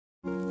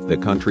the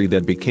country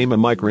that became a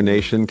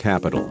micronation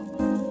capital.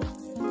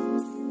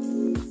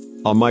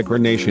 A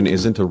micronation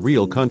isn't a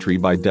real country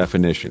by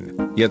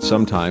definition, yet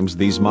sometimes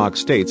these mock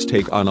states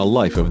take on a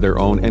life of their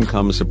own and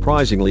come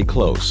surprisingly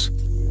close.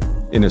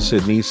 In a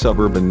Sydney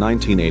suburb in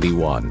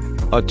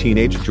 1981, a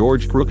teenage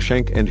George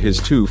Cruikshank and his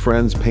two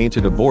friends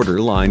painted a border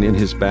line in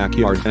his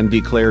backyard and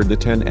declared the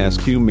 10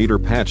 sq meter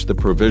patch the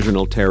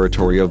provisional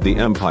territory of the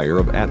Empire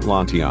of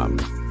Atlantium.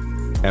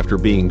 After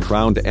being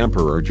crowned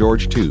Emperor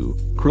George II,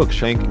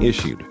 Cruikshank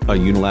issued a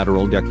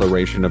unilateral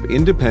declaration of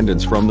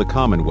independence from the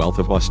Commonwealth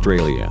of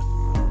Australia.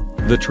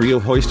 The trio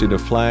hoisted a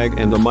flag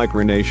and the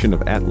Micronation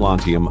of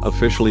Atlantium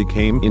officially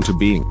came into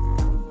being.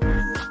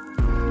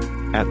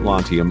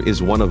 Atlantium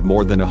is one of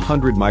more than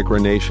 100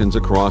 micronations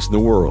across the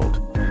world.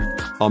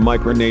 A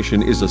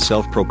micronation is a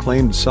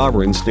self-proclaimed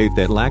sovereign state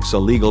that lacks a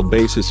legal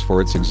basis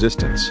for its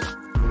existence.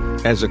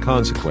 As a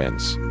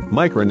consequence,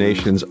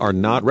 micronations are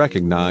not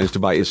recognized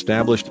by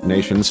established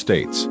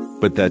nation-states,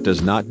 but that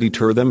does not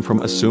deter them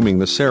from assuming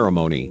the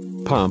ceremony,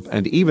 pomp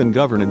and even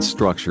governance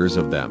structures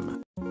of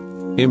them.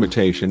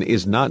 Imitation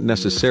is not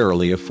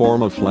necessarily a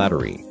form of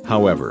flattery,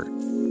 however.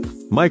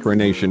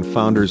 Micronation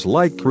founders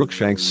like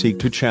Cruikshank seek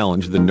to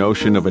challenge the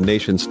notion of a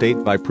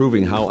nation-state by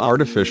proving how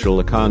artificial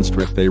a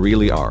construct they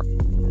really are.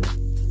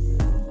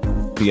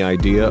 The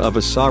idea of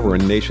a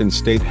sovereign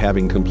nation-state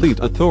having complete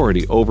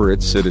authority over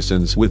its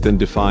citizens within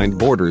defined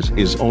borders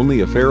is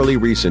only a fairly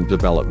recent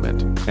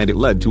development, and it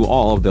led to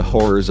all of the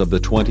horrors of the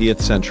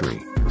 20th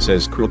century,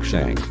 says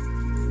Cruikshank.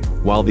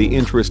 While the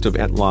interest of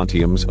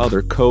Atlantium's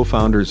other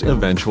co-founders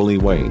eventually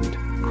waned,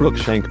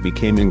 Cruikshank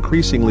became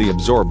increasingly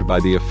absorbed by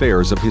the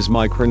affairs of his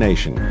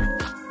micronation.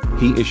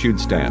 He issued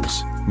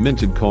stamps,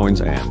 minted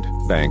coins and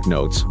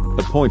banknotes,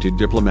 appointed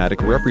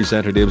diplomatic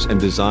representatives and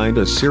designed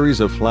a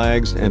series of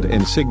flags and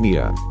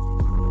insignia.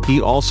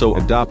 He also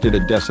adopted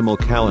a decimal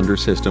calendar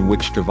system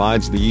which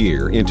divides the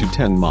year into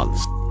 10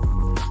 months.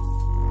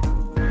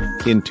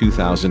 In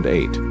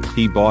 2008,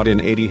 he bought an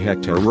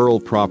 80-hectare rural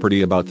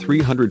property about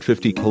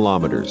 350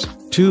 kilometers,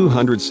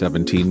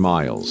 217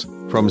 miles,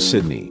 from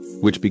Sydney,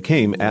 which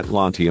became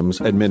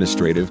Atlantium's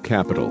administrative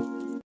capital.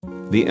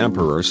 The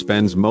emperor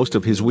spends most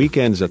of his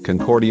weekends at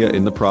Concordia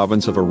in the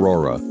province of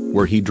Aurora,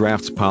 where he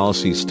drafts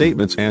policy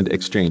statements and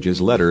exchanges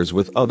letters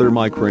with other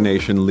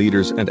micronation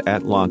leaders and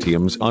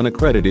Atlantium's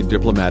unaccredited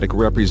diplomatic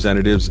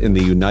representatives in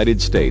the United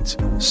States,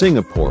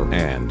 Singapore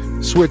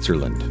and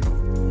Switzerland.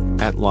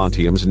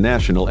 Atlantium's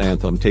national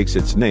anthem takes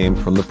its name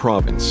from the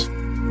province.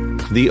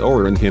 The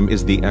Oran hymn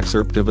is the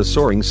excerpt of a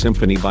soaring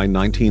symphony by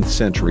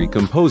 19th-century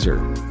composer,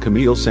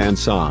 Camille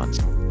Saint-Saëns.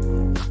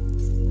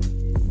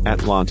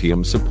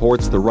 Atlantium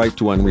supports the right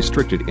to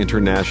unrestricted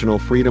international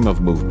freedom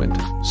of movement,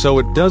 so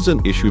it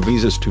doesn't issue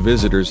visas to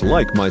visitors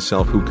like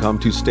myself who come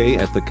to stay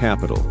at the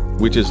capital,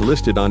 which is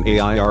listed on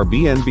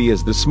Airbnb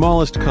as the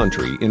smallest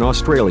country in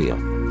Australia.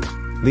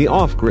 The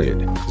off-grid,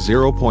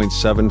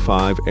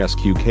 0.75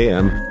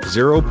 sq/km,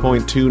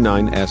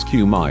 0.29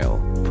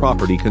 sq/mile,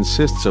 property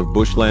consists of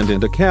bushland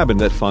and a cabin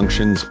that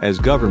functions as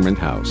government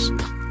house.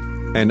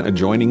 An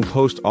adjoining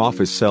post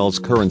office sells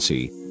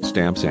currency,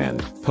 stamps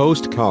and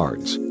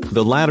postcards,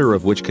 the latter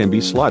of which can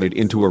be slotted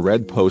into a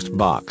red post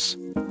box.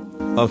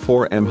 A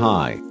 4m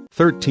high,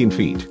 13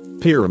 feet,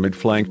 pyramid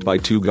flanked by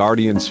two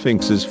guardian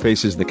sphinxes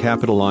faces the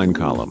Capitoline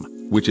column,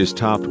 which is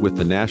topped with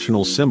the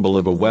national symbol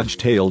of a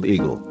wedge-tailed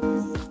eagle.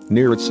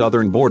 Near its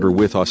southern border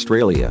with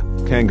Australia,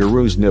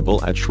 kangaroos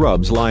nibble at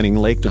shrubs lining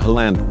Lake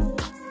Tahoe.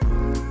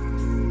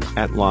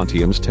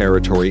 Atlantium's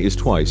territory is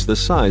twice the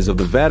size of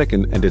the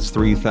Vatican and its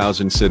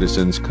 3,000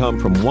 citizens come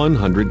from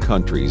 100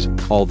 countries,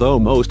 although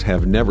most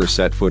have never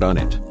set foot on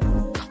it.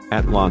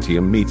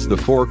 Atlantium meets the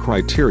four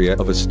criteria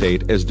of a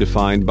state as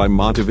defined by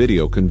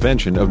Montevideo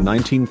Convention of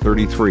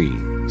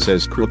 1933,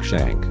 says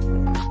Cruikshank.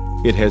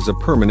 It has a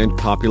permanent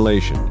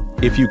population,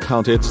 if you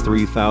count its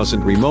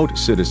 3,000 remote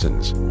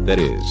citizens, that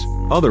is,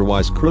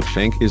 otherwise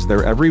Cruikshank is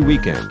there every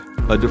weekend,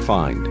 a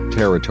defined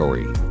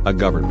territory, a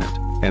government,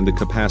 and the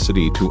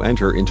capacity to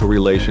enter into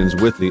relations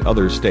with the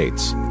other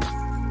states.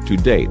 To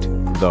date,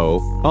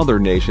 though, other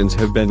nations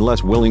have been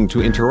less willing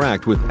to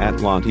interact with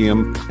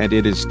Atlantium, and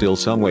it is still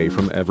some way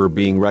from ever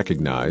being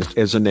recognized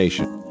as a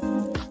nation.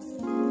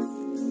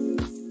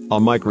 A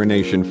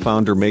micronation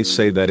founder may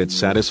say that it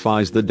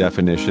satisfies the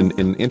definition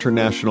in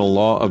international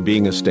law of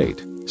being a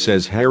state,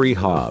 says Harry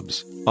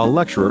Hobbs, a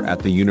lecturer at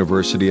the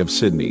University of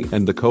Sydney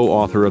and the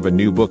co-author of a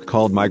new book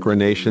called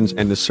Micronations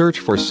and the Search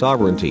for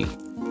Sovereignty.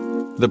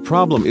 The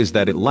problem is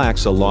that it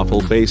lacks a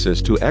lawful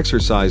basis to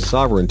exercise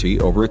sovereignty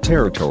over a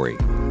territory.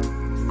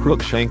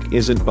 Cruikshank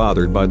isn't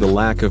bothered by the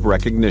lack of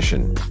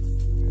recognition.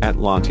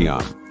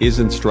 Atlantium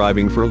isn't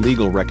striving for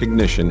legal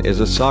recognition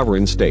as a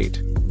sovereign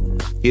state.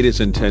 It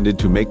is intended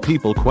to make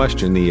people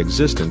question the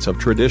existence of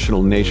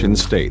traditional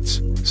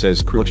nation-states,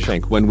 says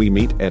Cruikshank when we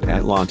meet at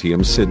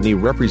Atlantium's Sydney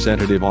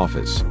representative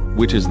office,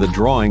 which is the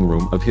drawing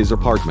room of his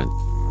apartment.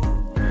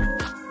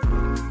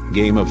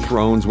 Game of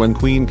Thrones. When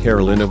Queen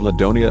Carolyn of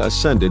Ladonia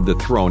ascended the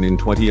throne in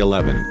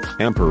 2011,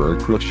 Emperor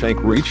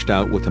Cruikshank reached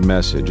out with a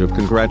message of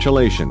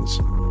congratulations.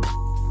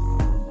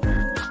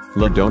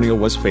 Ladonia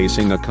was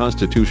facing a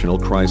constitutional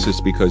crisis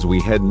because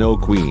we had no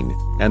queen,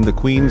 and the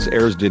queen's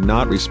heirs did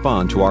not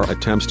respond to our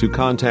attempts to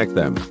contact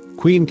them.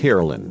 Queen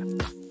Caroline.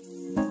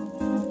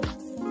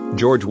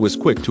 George was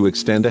quick to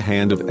extend a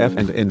hand of F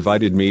and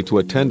invited me to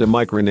attend a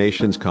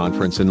Micronations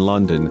conference in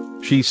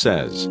London, she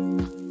says.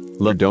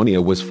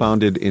 Ladonia was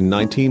founded in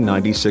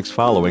 1996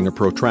 following a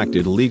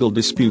protracted legal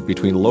dispute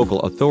between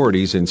local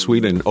authorities in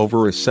Sweden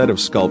over a set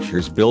of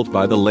sculptures built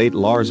by the late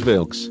Lars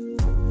Vilks.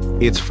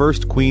 Its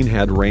first queen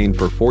had reigned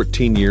for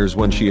 14 years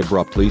when she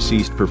abruptly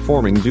ceased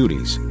performing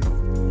duties.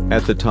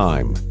 At the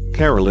time,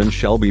 Caroline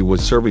Shelby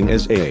was serving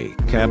as a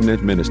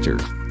cabinet minister.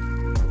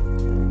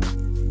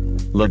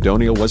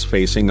 Ladonia was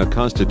facing a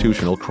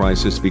constitutional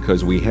crisis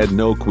because we had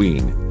no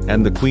queen,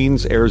 and the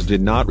queen's heirs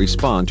did not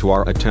respond to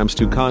our attempts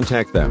to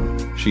contact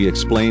them, she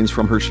explains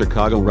from her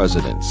Chicago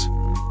residence.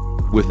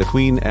 With the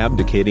queen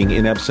abdicating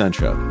in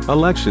absentia,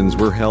 elections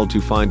were held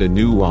to find a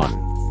new one.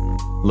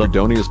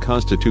 Ladonia's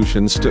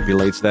constitution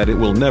stipulates that it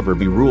will never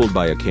be ruled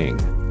by a king.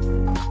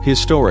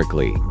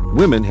 Historically,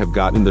 women have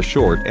gotten the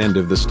short end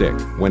of the stick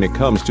when it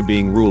comes to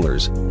being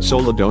rulers, so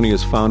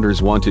Ladonia's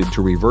founders wanted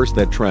to reverse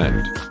that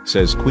trend,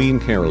 says Queen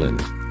Caroline.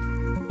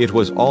 It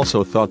was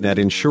also thought that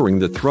ensuring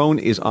the throne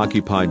is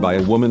occupied by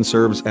a woman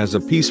serves as a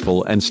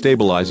peaceful and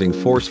stabilizing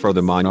force for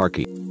the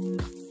monarchy.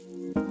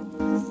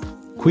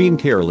 Queen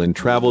Caroline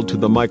traveled to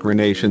the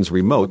Micronation's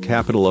remote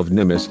capital of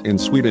Nimis in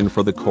Sweden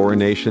for the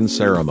coronation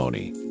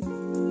ceremony.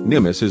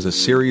 Nimis is a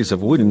series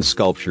of wooden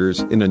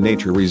sculptures in a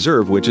nature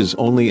reserve which is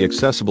only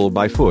accessible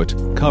by foot,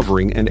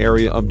 covering an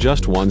area of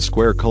just 1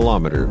 square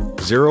kilometer,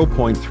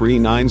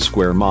 0.39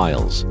 square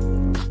miles.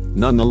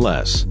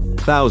 Nonetheless,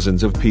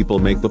 thousands of people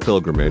make the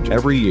pilgrimage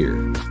every year.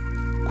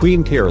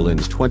 Queen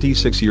Caroline's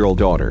 26-year-old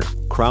daughter,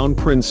 Crown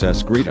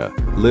Princess Greta,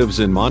 lives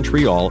in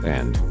Montreal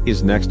and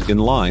is next in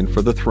line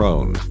for the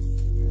throne.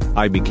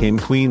 I became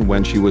queen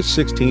when she was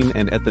 16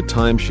 and at the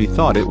time she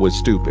thought it was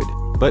stupid,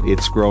 but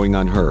it's growing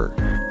on her.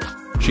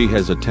 She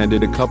has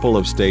attended a couple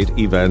of state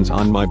events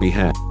on my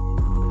behalf.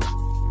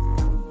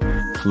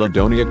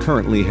 Ladonia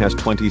currently has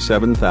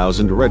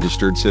 27,000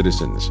 registered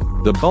citizens,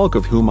 the bulk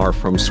of whom are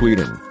from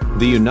Sweden,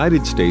 the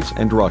United States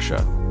and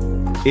Russia.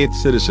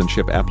 Its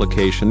citizenship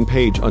application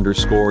page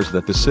underscores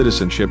that the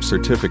citizenship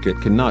certificate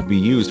cannot be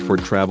used for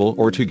travel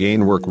or to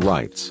gain work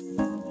rights.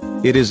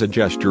 It is a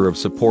gesture of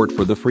support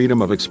for the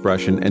freedom of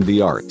expression and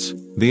the arts,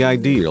 the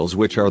ideals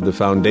which are the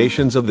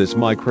foundations of this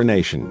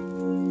micronation.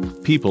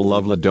 People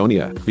love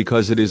Ladonia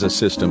because it is a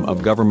system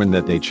of government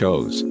that they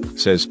chose,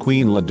 says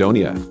Queen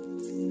Ladonia.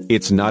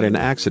 It's not an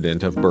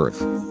accident of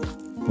birth.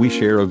 We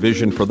share a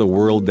vision for the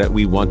world that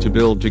we want to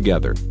build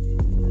together.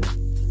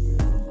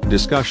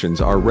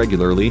 Discussions are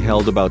regularly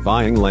held about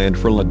buying land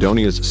for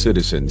Ladonia's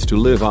citizens to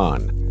live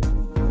on.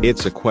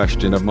 It's a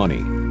question of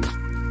money.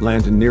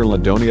 Land near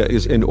Ladonia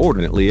is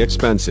inordinately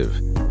expensive.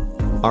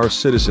 Our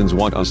citizens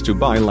want us to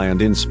buy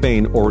land in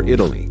Spain or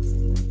Italy.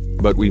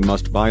 But we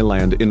must buy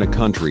land in a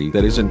country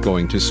that isn't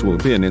going to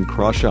swoop in and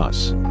crush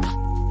us.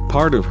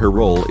 Part of her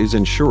role is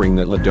ensuring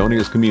that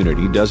Ladonia's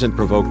community doesn't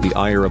provoke the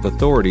ire of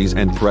authorities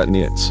and threaten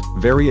its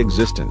very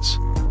existence.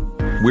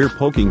 We're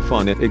poking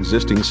fun at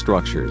existing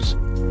structures.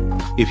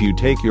 If you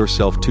take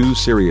yourself too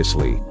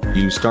seriously,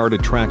 you start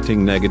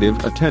attracting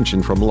negative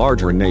attention from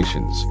larger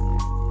nations.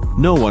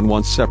 No one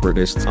wants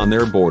separatists on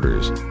their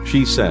borders,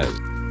 she says.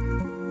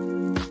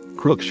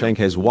 Cruikshank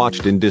has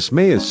watched in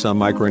dismay as some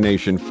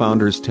Micronation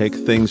founders take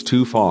things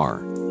too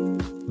far.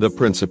 The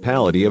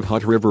Principality of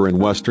Hutt River in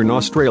Western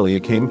Australia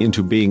came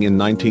into being in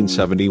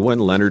 1970 when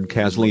Leonard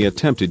Casley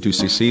attempted to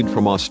secede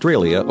from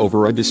Australia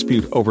over a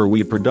dispute over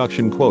wheat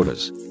production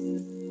quotas.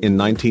 In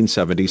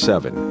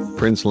 1977,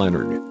 Prince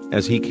Leonard,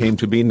 as he came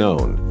to be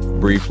known,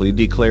 briefly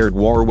declared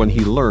war when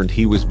he learned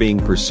he was being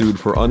pursued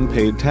for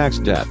unpaid tax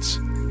debts.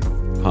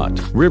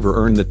 Hutt River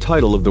earned the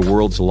title of the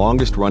world's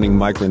longest-running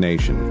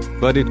micronation,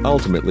 but it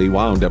ultimately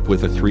wound up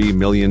with a $3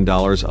 million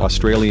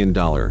Australian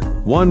dollar,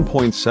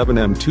 1.7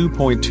 m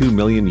 $2.2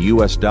 million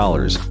US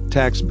dollars,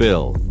 tax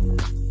bill.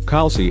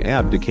 Casley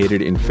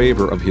abdicated in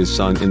favor of his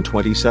son in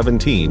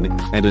 2017,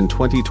 and in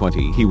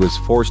 2020 he was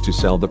forced to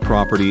sell the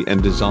property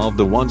and dissolve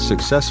the once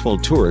successful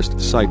tourist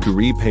site to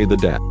repay the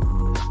debt.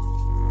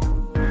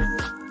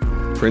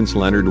 Prince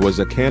Leonard was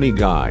a canny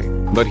guy,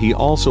 but he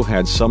also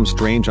had some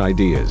strange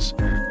ideas.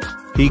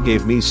 He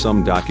gave me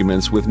some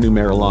documents with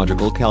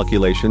numerological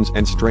calculations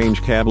and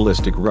strange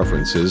Kabbalistic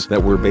references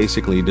that were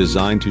basically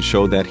designed to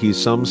show that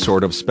he's some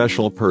sort of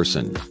special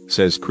person,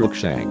 says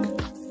Cruikshank.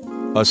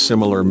 A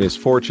similar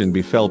misfortune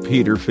befell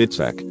Peter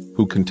Fitzek,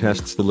 who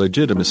contests the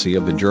legitimacy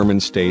of the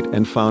German state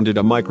and founded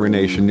a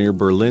micronation near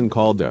Berlin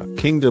called the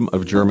Kingdom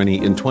of Germany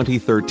in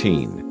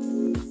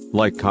 2013.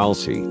 Like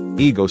Casley,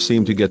 ego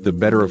seemed to get the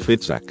better of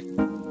Fitzek.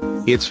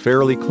 It's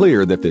fairly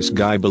clear that this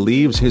guy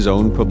believes his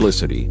own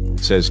publicity,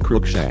 says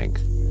Cruikshank.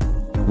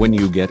 When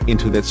you get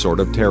into that sort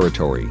of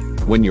territory,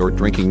 when you're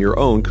drinking your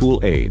own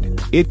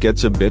Kool-Aid, it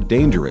gets a bit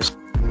dangerous.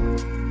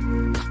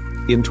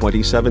 In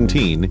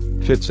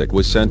 2017, Fitzek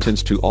was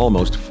sentenced to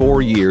almost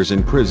 4 years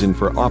in prison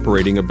for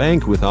operating a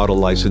bank without a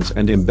license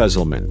and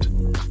embezzlement.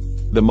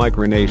 The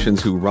micronations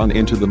who run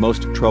into the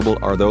most trouble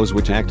are those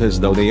which act as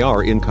though they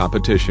are in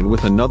competition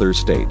with another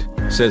state,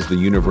 says the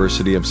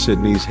University of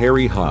Sydney's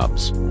Harry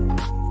Hobbs.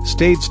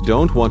 States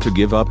don't want to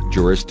give up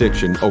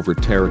jurisdiction over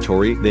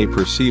territory they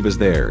perceive as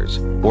theirs,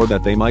 or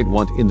that they might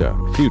want in the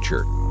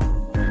future.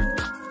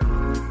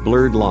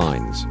 Blurred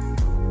lines.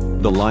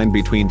 The line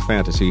between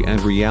fantasy and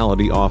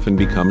reality often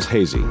becomes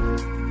hazy.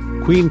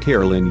 Queen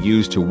Caroline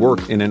used to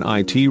work in an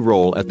IT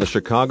role at the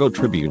Chicago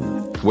Tribune,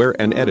 where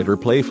an editor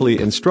playfully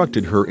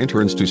instructed her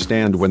interns to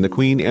stand when the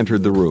Queen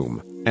entered the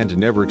room, and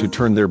never to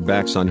turn their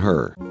backs on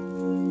her.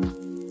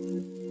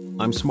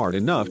 I'm smart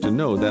enough to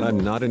know that I'm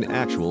not an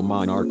actual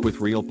monarch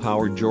with real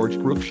power. George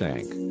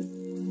Cruikshank.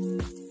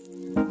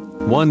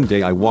 One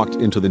day I walked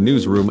into the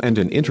newsroom and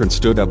an intern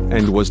stood up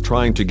and was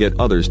trying to get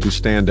others to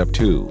stand up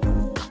too.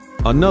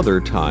 Another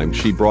time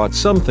she brought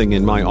something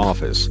in my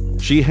office,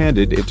 she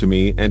handed it to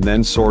me and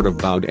then sort of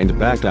bowed and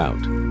backed out.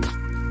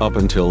 Up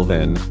until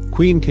then,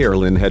 Queen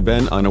Caroline had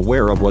been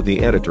unaware of what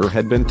the editor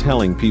had been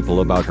telling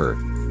people about her.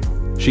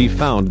 She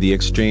found the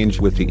exchange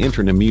with the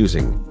intern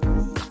amusing.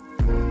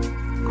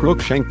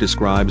 Cruikshank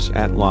describes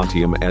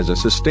Atlanteum as a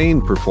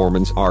sustained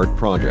performance art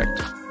project.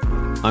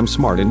 I'm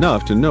smart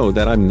enough to know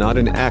that I'm not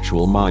an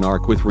actual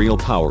monarch with real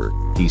power,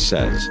 he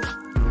says.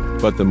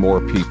 But the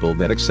more people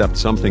that accept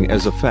something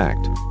as a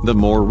fact, the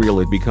more real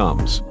it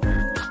becomes.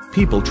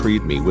 People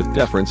treat me with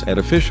deference at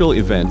official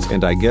events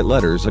and I get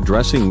letters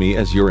addressing me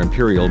as Your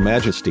Imperial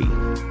Majesty.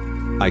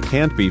 I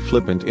can't be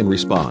flippant in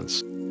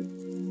response.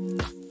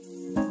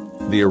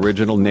 The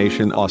original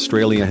nation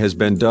Australia has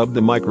been dubbed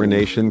the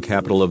micronation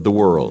capital of the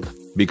world,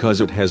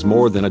 because it has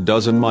more than a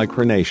dozen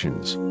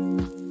micronations.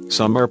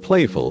 Some are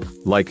playful,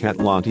 like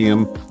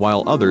Atlanteum,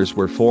 while others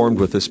were formed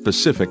with a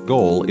specific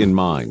goal in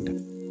mind.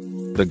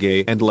 The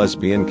Gay and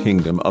Lesbian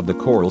Kingdom of the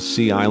Coral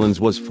Sea Islands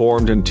was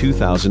formed in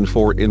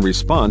 2004 in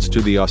response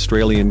to the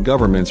Australian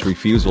government's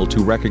refusal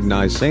to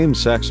recognise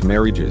same-sex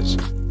marriages.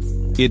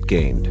 It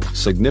gained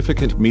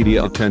significant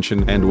media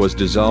attention and was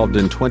dissolved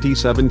in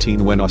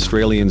 2017 when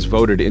Australians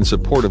voted in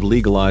support of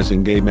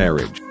legalising gay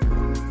marriage.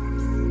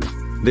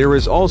 There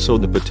is also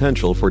the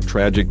potential for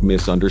tragic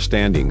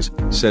misunderstandings,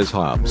 says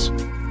Hobbs.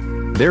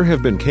 There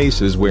have been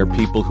cases where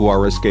people who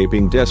are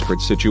escaping desperate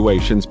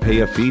situations pay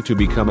a fee to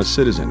become a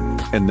citizen,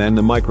 and then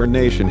the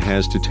micronation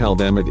has to tell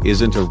them it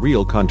isn't a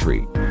real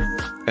country.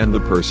 And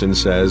the person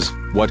says,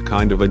 "What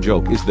kind of a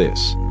joke is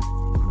this?"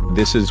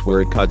 This is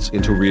where it cuts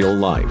into real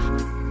life.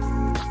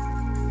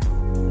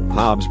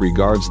 Hobbs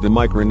regards the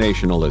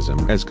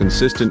micronationalism as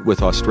consistent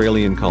with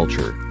Australian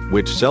culture,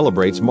 which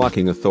celebrates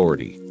mocking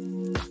authority.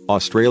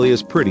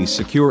 Australia's pretty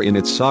secure in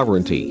its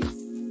sovereignty.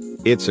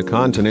 It's a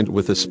continent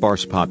with a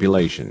sparse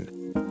population.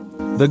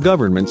 The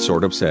government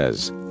sort of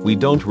says, "We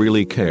don't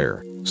really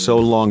care, so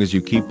long as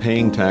you keep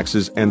paying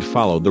taxes and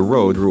follow the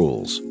road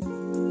rules."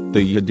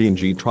 The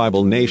Yidinji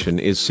tribal nation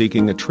is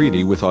seeking a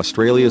treaty with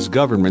Australia's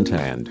government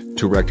and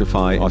to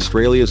rectify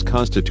Australia's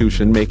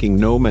constitution making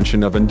no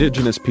mention of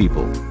Indigenous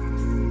people.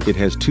 It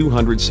has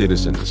 200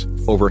 citizens,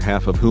 over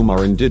half of whom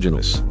are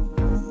Indigenous.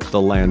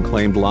 The land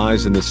claimed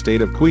lies in the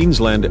state of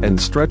Queensland and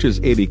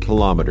stretches 80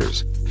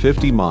 kilometers,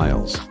 50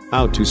 miles,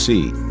 out to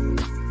sea.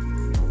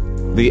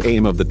 The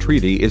aim of the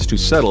treaty is to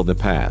settle the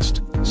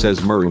past, says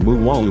Murimu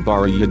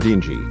Walubara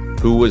Yidinji,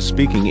 who was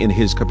speaking in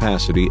his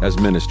capacity as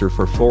Minister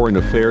for Foreign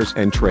Affairs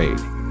and Trade.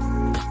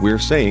 "We're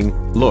saying,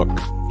 look,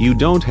 you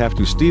don't have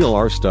to steal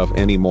our stuff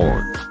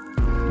anymore.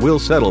 We'll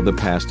settle the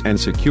past and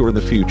secure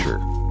the future."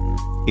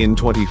 In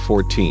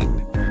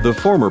 2014, the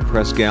former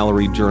press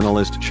gallery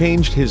journalist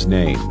changed his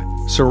name,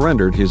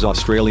 surrendered his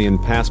Australian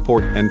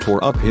passport and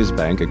tore up his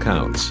bank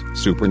accounts,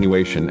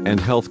 superannuation and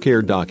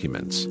healthcare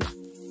documents.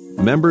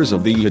 Members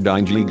of the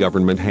Yidinji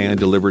government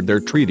hand-delivered their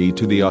treaty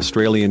to the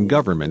Australian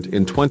government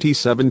in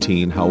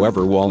 2017.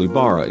 However,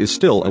 Walubara is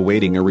still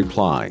awaiting a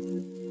reply.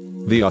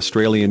 "The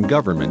Australian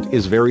government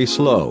is very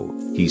slow,"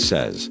 he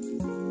says.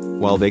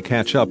 "While they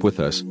catch up with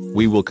us,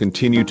 we will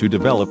continue to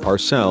develop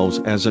ourselves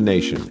as a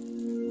nation.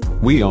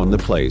 We own the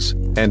place,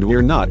 and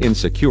we're not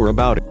insecure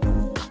about it."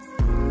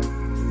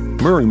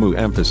 Murimu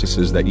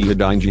emphasizes that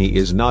Yidinji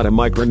is not a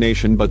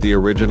micronation but the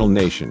original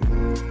nation.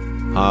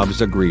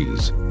 Hobbs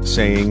agrees,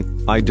 saying,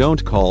 "I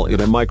don't call it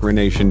a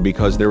micronation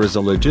because there is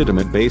a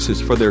legitimate basis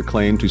for their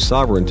claim to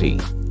sovereignty.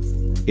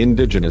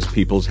 Indigenous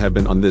peoples have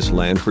been on this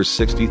land for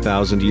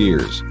 60,000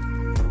 years."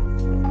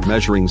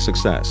 Measuring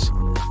success.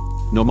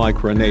 No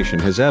micronation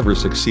has ever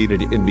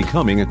succeeded in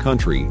becoming a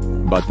country,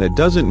 but that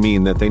doesn't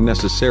mean that they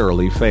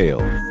necessarily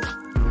fail.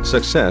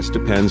 Success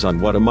depends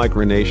on what a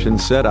micronation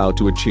set out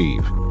to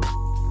achieve.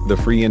 The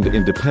Free and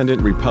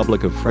Independent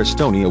Republic of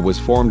Frestonia was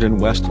formed in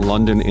West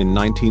London in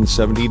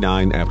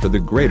 1979 after the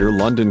Greater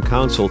London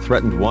Council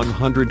threatened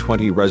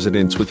 120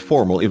 residents with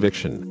formal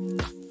eviction.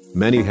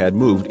 Many had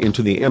moved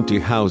into the empty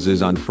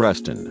houses on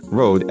Freston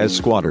Road as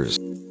squatters.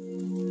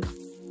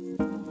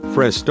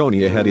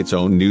 Frestonia had its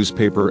own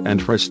newspaper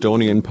and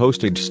Frestonian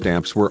postage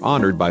stamps were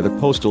honoured by the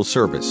Postal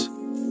Service.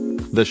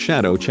 The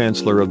Shadow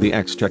Chancellor of the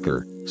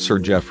Exchequer, Sir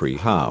Geoffrey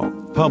Howe,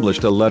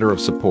 published a letter of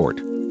support.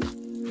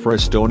 for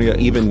Estonia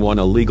even won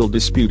a legal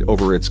dispute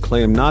over its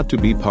claim not to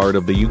be part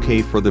of the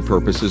UK for the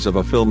purposes of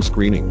a film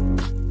screening.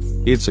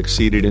 It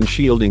succeeded in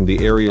shielding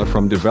the area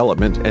from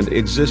development and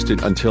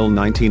existed until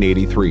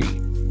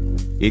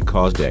 1983. It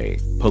caused a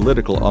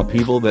political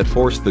upheaval that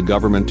forced the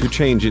government to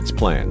change its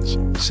plans,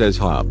 says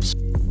Hobbs.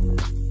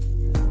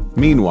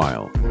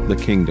 Meanwhile, the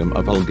Kingdom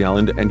of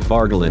Helgoland and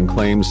Fargaland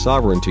claims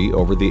sovereignty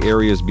over the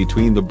areas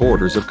between the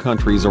borders of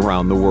countries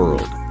around the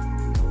world.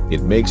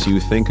 It makes you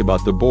think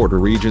about the border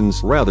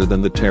regions rather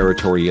than the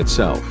territory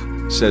itself,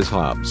 says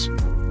Hobbs.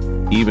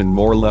 Even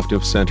more left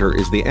of center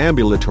is the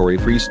ambulatory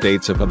Free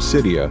States of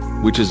Obsidia,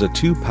 which is a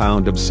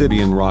 2-pound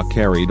obsidian rock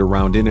carried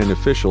around in an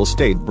official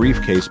state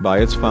briefcase by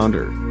its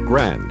founder,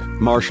 Grand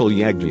Marshal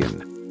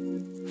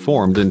Yagdian.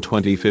 Formed in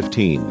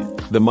 2015,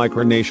 the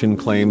Micronation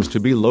claims to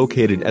be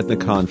located at the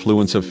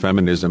confluence of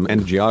feminism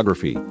and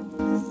geography.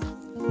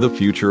 The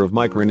future of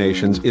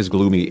micronations is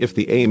gloomy if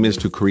the aim is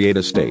to create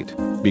a state,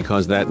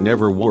 because that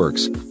never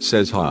works,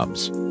 says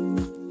Hobbs.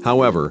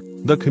 However,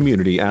 the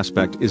community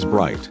aspect is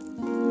bright.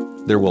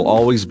 There will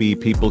always be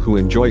people who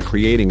enjoy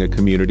creating a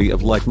community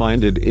of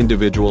like-minded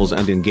individuals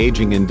and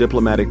engaging in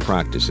diplomatic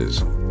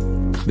practices.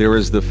 There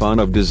is the fun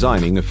of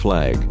designing a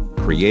flag,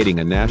 creating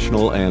a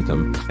national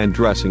anthem, and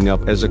dressing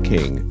up as a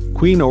king,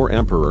 queen or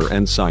emperor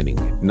and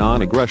signing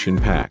non-aggression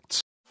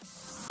pacts.